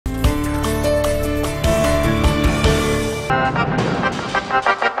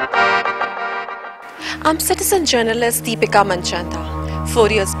I'm citizen journalist Deepika Manchanda. 4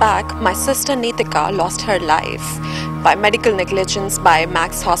 years back, my sister Deepika lost her life by medical negligence by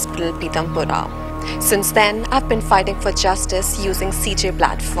Max Hospital Pitampura. Since then, I've been fighting for justice using CJ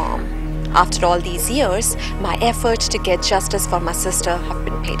platform. After all these years, my efforts to get justice for my sister have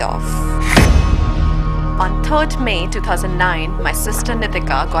been paid off. On 3rd May 2009, my sister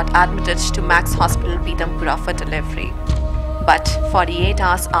Deepika got admitted to Max Hospital Pitampura for delivery. But 48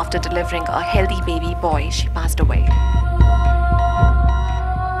 hours after delivering a healthy baby boy, she passed away.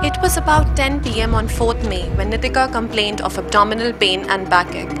 It was about 10 p.m. on 4th May when Deepika complained of abdominal pain and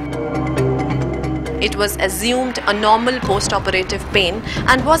backache. It was assumed a normal post-operative pain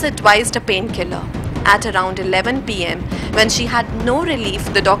and was advised a painkiller. At around 11 p.m., when she had no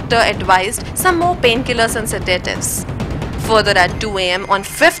relief, the doctor advised some more painkillers and sedatives. Further at 2 a.m. on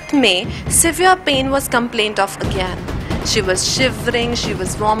 5th May, severe pain was complained of again. She was shivering, she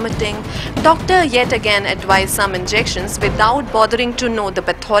was vomiting. Doctor yet again advised some injections without bothering to know the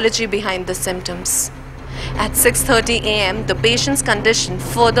pathology behind the symptoms. At 6:30 a.m., the patient's condition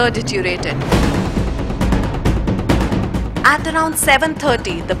further deteriorated. At around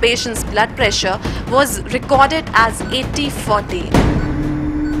 7:30, the patient's blood pressure was recorded as 80/40.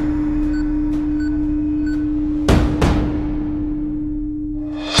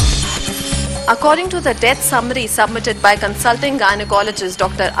 According to the death summary submitted by consulting gynecologist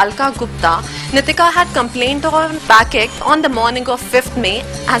Dr. Alka Gupta, Deepika had complained of backache on the morning of 5th May.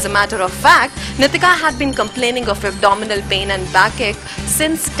 As a matter of fact, Deepika had been complaining of abdominal pain and backache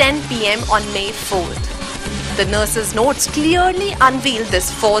since 10 p.m. on May 4th. The nurse's notes clearly unveiled this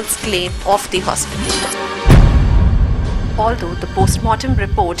false claim of the hospital. Although the post-mortem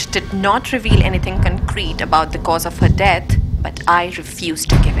report did not reveal anything concrete about the cause of her death, but I refused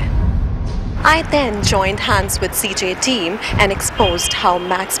to give in. I then joined hands with CJ team and exposed how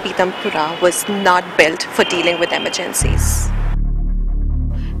Max Pitampura was not built for dealing with emergencies.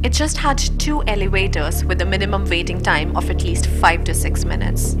 It just had 2 elevators with a minimum waiting time of at least 5 to 6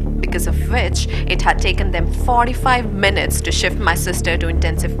 minutes, because of which it had taken them 45 minutes to shift my sister to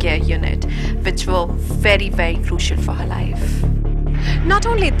intensive care unit, which were very crucial for her life. Not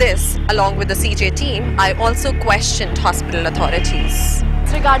only this, along with the CJ team, I also questioned hospital authorities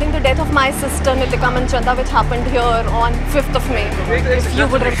regarding the death of my sister Deepika Manchanda, which happened here on 5th of May. If you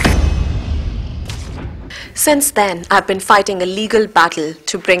would Since then, I've been fighting a legal battle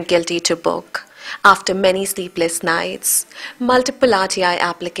to bring guilty to book. After many sleepless nights, multiple RTI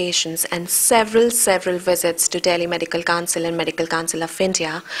applications and several visits to Delhi Medical Council and Medical Council of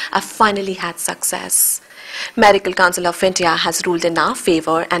India, I finally had success. Medical Council of India has ruled in our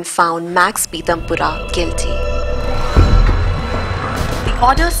favor and found Max Pitampura guilty. The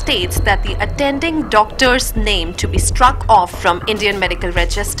order states that the attending doctor's name to be struck off from Indian Medical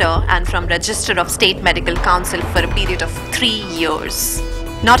Register and from Register of State Medical Council for a period of 3 years.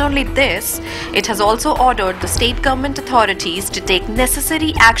 Not only this, it has also ordered the state government authorities to take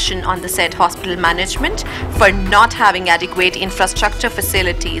necessary action on the said hospital management for not having adequate infrastructure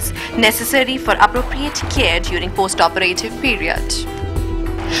facilities necessary for appropriate care during post-operative period.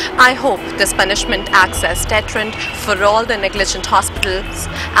 I hope this punishment acts as deterrent for all the negligent hospitals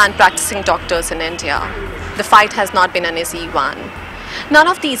and practicing doctors in India. The fight has not been an easy one. None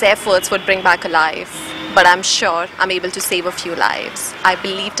of these efforts would bring back a life, but I'm sure I'm able to save a few lives. I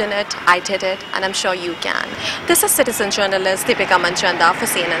believed in it, I did it, and I'm sure you can. This is citizen journalist Deepika Manchanda for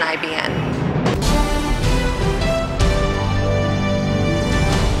CNN IBN.